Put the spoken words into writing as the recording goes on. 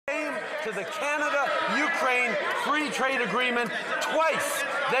to the Canada-Ukraine Free Trade Agreement. Twice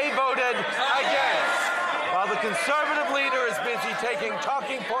they voted against. While the Conservative leader is busy taking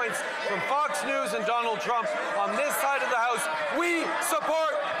talking points from Fox News and Donald Trump, on this side of the House, we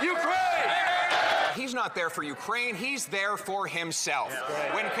support Ukraine! He's not there for Ukraine, he's there for himself.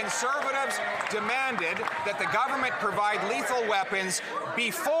 When Conservatives demanded that the government provide lethal weapons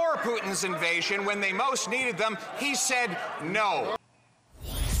before Putin's invasion, when they most needed them, he said no.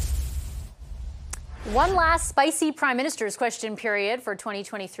 One last spicy Prime Minister's question period for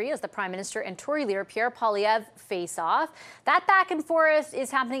 2023 as the Prime Minister and Tory leader Pierre Poilievre face off. That back and forth is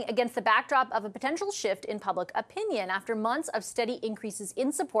happening against the backdrop of a potential shift in public opinion. After months of steady increases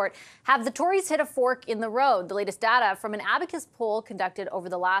in support, have the Tories hit a fork in the road? The latest data from an Abacus poll conducted over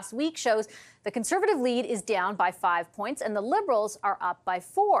the last week shows the Conservative lead is down by 5 points and the Liberals are up by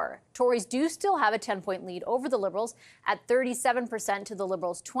 4. Tories do still have a 10-point lead over the Liberals at 37% to the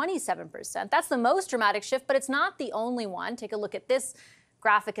Liberals' 27%. That's the most dramatic shift, but it's not the only one. Take a look at this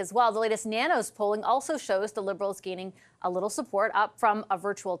graphic as well. The latest Nanos polling also shows the Liberals gaining a little support, up from a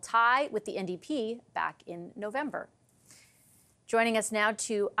virtual tie with the NDP back in November. Joining us now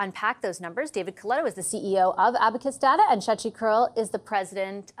to unpack those numbers, David Coletto is the CEO of Abacus Data, and Shachi Kurl is the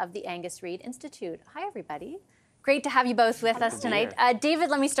president of the Angus Reid Institute. Hi, everybody. Great to have you both with us tonight. David,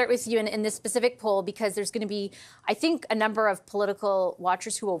 let me start with you in this specific poll, because there's going to be, I think, a number of political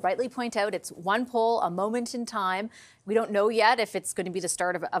watchers who will rightly point out it's one poll, a moment in time. We don't know yet if it's going to be the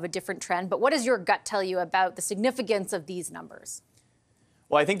start of a different trend. But what does your gut tell you about the significance of these numbers?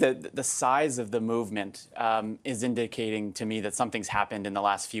 Well, I think that the size of the movement is indicating to me that something's happened in the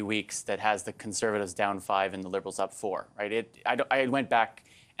last few weeks that has the Conservatives down 5 and the Liberals up 4. Right? I went back,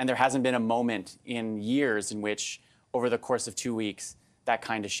 and there hasn't been a moment in years in which, over the course of 2 weeks, that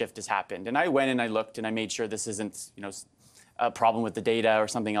kind of shift has happened. And I went and I looked and I made sure this isn't, a problem with the data or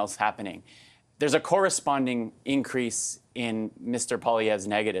something else happening. There's a corresponding increase in Mr. Poilievre's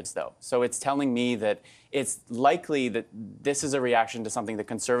negatives, though. So it's telling me that it's likely that this is a reaction to something the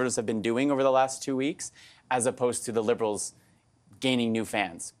Conservatives have been doing over the last 2 weeks, as opposed to the Liberals gaining new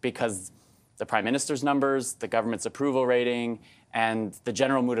fans, because the Prime Minister's numbers, the government's approval rating, and the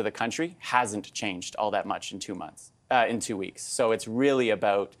general mood of the country hasn't changed all that much in 2 weeks. So it's really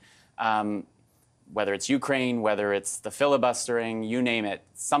about whether it's Ukraine, whether it's the filibustering, you name it,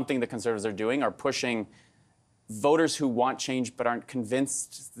 something the Conservatives are doing are pushing voters who want change but aren't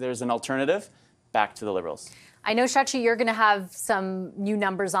convinced there's an alternative back to the Liberals. I know, Shachi, you're going to have some new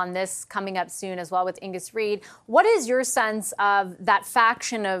numbers on this coming up soon as well with Angus Reid. What is your sense of that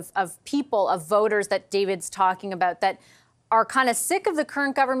faction of people, of voters that David's talking about, that are kind of sick of the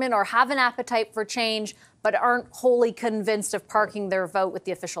current government or have an appetite for change but aren't wholly convinced of parking their vote with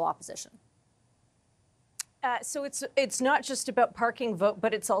the official opposition? So it's not just about parking vote,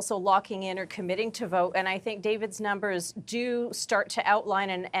 but it's also locking in or committing to vote. And I think David's numbers do start to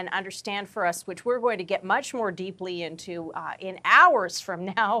outline and understand for us, which we're going to get much more deeply into in hours from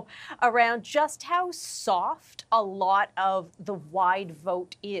now, around just how soft a lot of the wide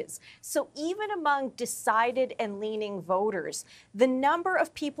vote is. So even among decided and leaning voters, the number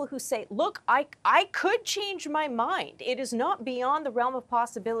of people who say, look, I could change my mind. It is not beyond the realm of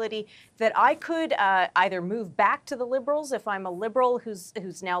possibility that I could either move back to the Liberals if I'm a Liberal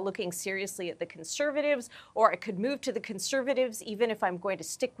who's now looking seriously at the Conservatives, or I could move to the Conservatives even if I'm going to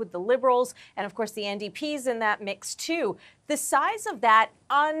stick with the Liberals. And of course, the NDP's in that mix too. The size of that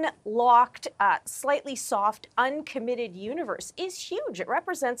unlocked, slightly soft, uncommitted universe is huge. It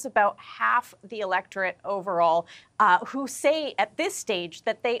represents about half the electorate overall who say at this stage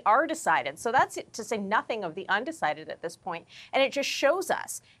that they are decided. So that's to say nothing of the undecided at this point. And it just shows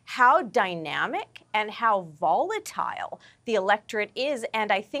us how dynamic and how volatile the electorate is.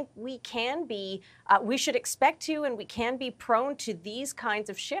 And I think we can be, we should expect to, and we can be prone to these kinds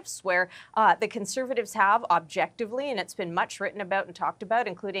of shifts where the Conservatives have objectively, and it's been much written about and talked about,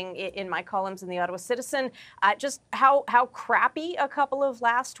 including in my columns in the Ottawa Citizen, just how crappy a couple of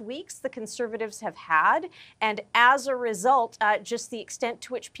last weeks the Conservatives have had. And as a result, just the extent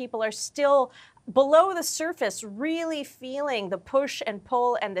to which people are still below the surface, really feeling the push and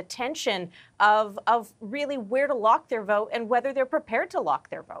pull and the tension of really where to lock their vote and whether they're prepared to lock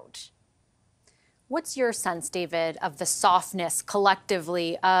their vote. What's your sense, David, of the softness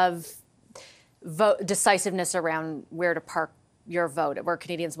collectively of decisiveness around where to park your vote, where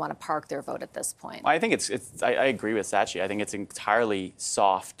Canadians want to park their vote at this point? I think I agree with Shachi. I think it's entirely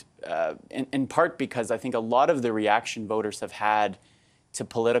soft, in part because I think a lot of the reaction voters have had to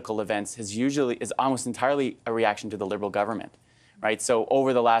political events is almost entirely a reaction to the Liberal government, right? So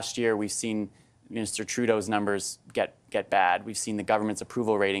over the last year, we've seen Mr. Trudeau's numbers get bad. We've seen the government's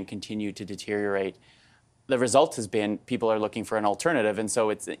approval rating continue to deteriorate. The result has been people are looking for an alternative, and so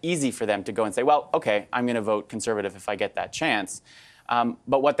it's easy for them to go and say, well, okay, I'm going to vote Conservative if I get that chance.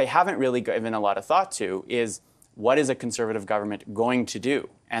 But what they haven't really given a lot of thought to is, what is a Conservative government going to do?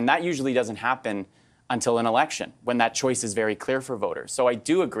 And that usually doesn't happen until an election, when that choice is very clear for voters. So I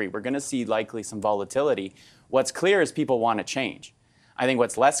do agree, we're going to see likely some volatility. What's clear is people want to change. I think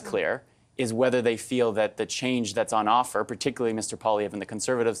what's less clear is whether they feel that the change that's on offer, particularly Mr. Poilievre and the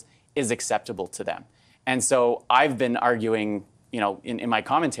Conservatives, is acceptable to them. And so I've been arguing, in my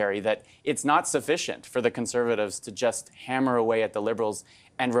commentary, that it's not sufficient for the Conservatives to just hammer away at the Liberals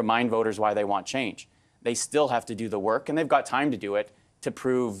and remind voters why they want change. They still have to do the work, and they've got time to do it, to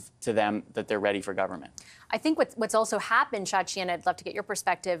prove to them that they're ready for government. I think what's also happened, Shachi, and I'd love to get your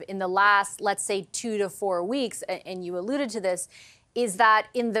perspective, in the last, let's say, 2 to 4 weeks, and you alluded to this, is that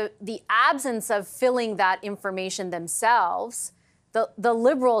in the absence of filling that information themselves, the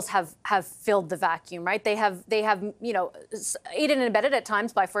Liberals have filled the vacuum, right? They have aided and abetted at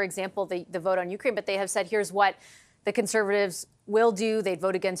times by, for example, the vote on Ukraine, but they have said, here's what the Conservatives will do. They'd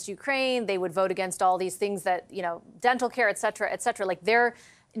vote against Ukraine. They would vote against all these things that, dental care, et cetera, et cetera. Like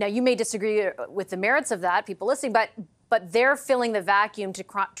now you may disagree with the merits of that, people listening, but they're filling the vacuum to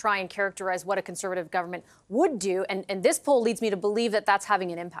try and characterize what a Conservative government would do. And this poll leads me to believe that that's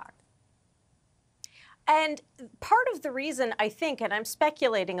having an impact. And part of the reason, I think, and I'm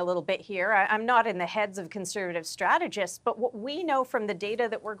speculating a little bit here, I'm not in the heads of Conservative strategists, but what we know from the data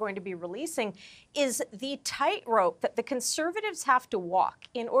that we're going to be releasing is the tightrope that the Conservatives have to walk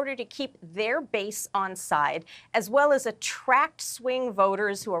in order to keep their base on side, as well as attract swing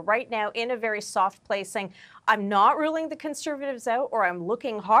voters who are right now in a very soft place saying, I'm not ruling the Conservatives out, or I'm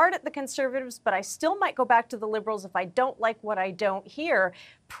looking hard at the Conservatives, but I still might go back to the Liberals if I don't like what I don't hear,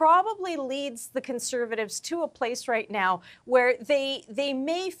 probably leads the Conservatives to a place right now where they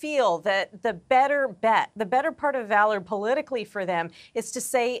may feel that the better bet, the better part of valor politically for them is to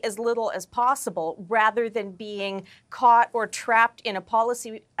say as little as possible rather than being caught or trapped in a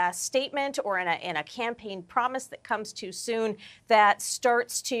policy statement or in a campaign promise that comes too soon that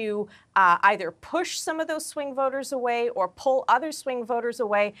starts to either push some of those swing voters away or pull other swing voters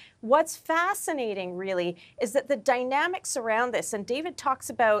away. What's fascinating, really, is that the dynamics around this, and David talks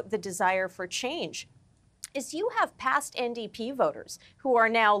about the desire for change, is you have past NDP voters who are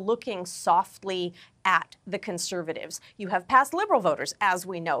now looking softly at the Conservatives. You have past Liberal voters, as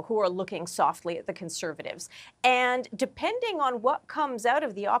we know, who are looking softly at the Conservatives. And depending on what comes out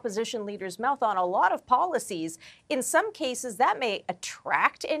of the opposition leader's mouth on a lot of policies, in some cases that may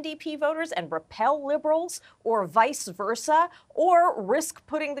attract NDP voters and repel Liberals, or vice versa, or risk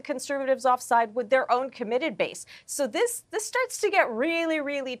putting the Conservatives offside with their own committed base. So this starts to get really,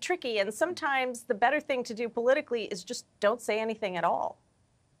 really tricky, and sometimes the better thing to do politically is just don't say anything at all.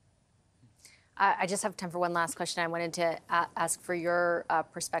 I just have time for one last question. I wanted to ask for your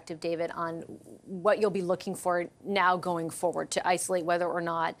perspective, David, on what you'll be looking for now going forward to isolate whether or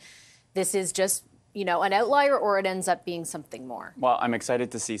not this is just, an outlier or it ends up being something more. Well, I'm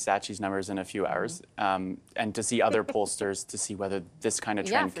excited to see Sachi's numbers in a few hours and to see other pollsters to see whether this kind of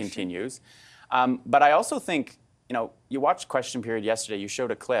trend continues. Sure. But I also think, you watched Question Period yesterday, you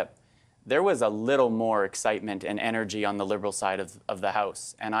showed a clip. There was a little more excitement and energy on the Liberal side of the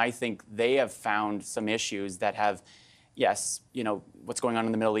House. And I think they have found some issues that have, yes, what's going on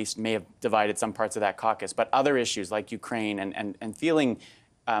in the Middle East may have divided some parts of that caucus, but other issues like Ukraine and feeling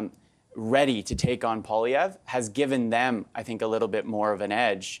ready to take on Poilievre has given them, I think, a little bit more of an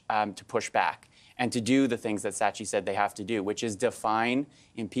edge to push back and to do the things that Shachi said they have to do, which is define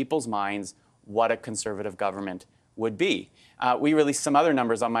in people's minds what a Conservative government would be. We released some other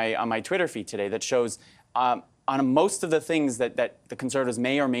numbers on my Twitter feed today that shows on most of the things that the Conservatives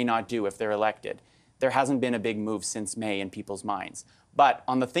may or may not do if they're elected, there hasn't been a big move since May in people's minds. But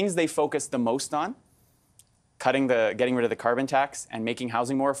on the things they focus the most on, getting rid of the carbon tax and making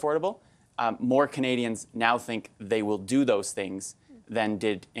housing more affordable, more Canadians now think they will do those things than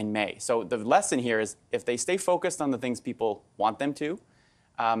did in May. So the lesson here is if they stay focused on the things people want them to,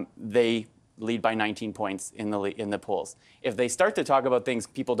 they lead by 19 points in the polls. If they start to talk about things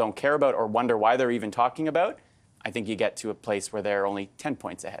people don't care about or wonder why they're even talking about, I think you get to a place where they're only 10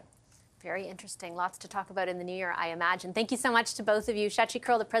 points ahead. Very interesting. Lots to talk about in the new year, I imagine. Thank you so much to both of you. Shachi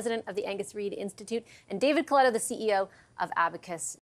Kurl, the president of the Angus Reid Institute, and David Coletto, the CEO of Abacus.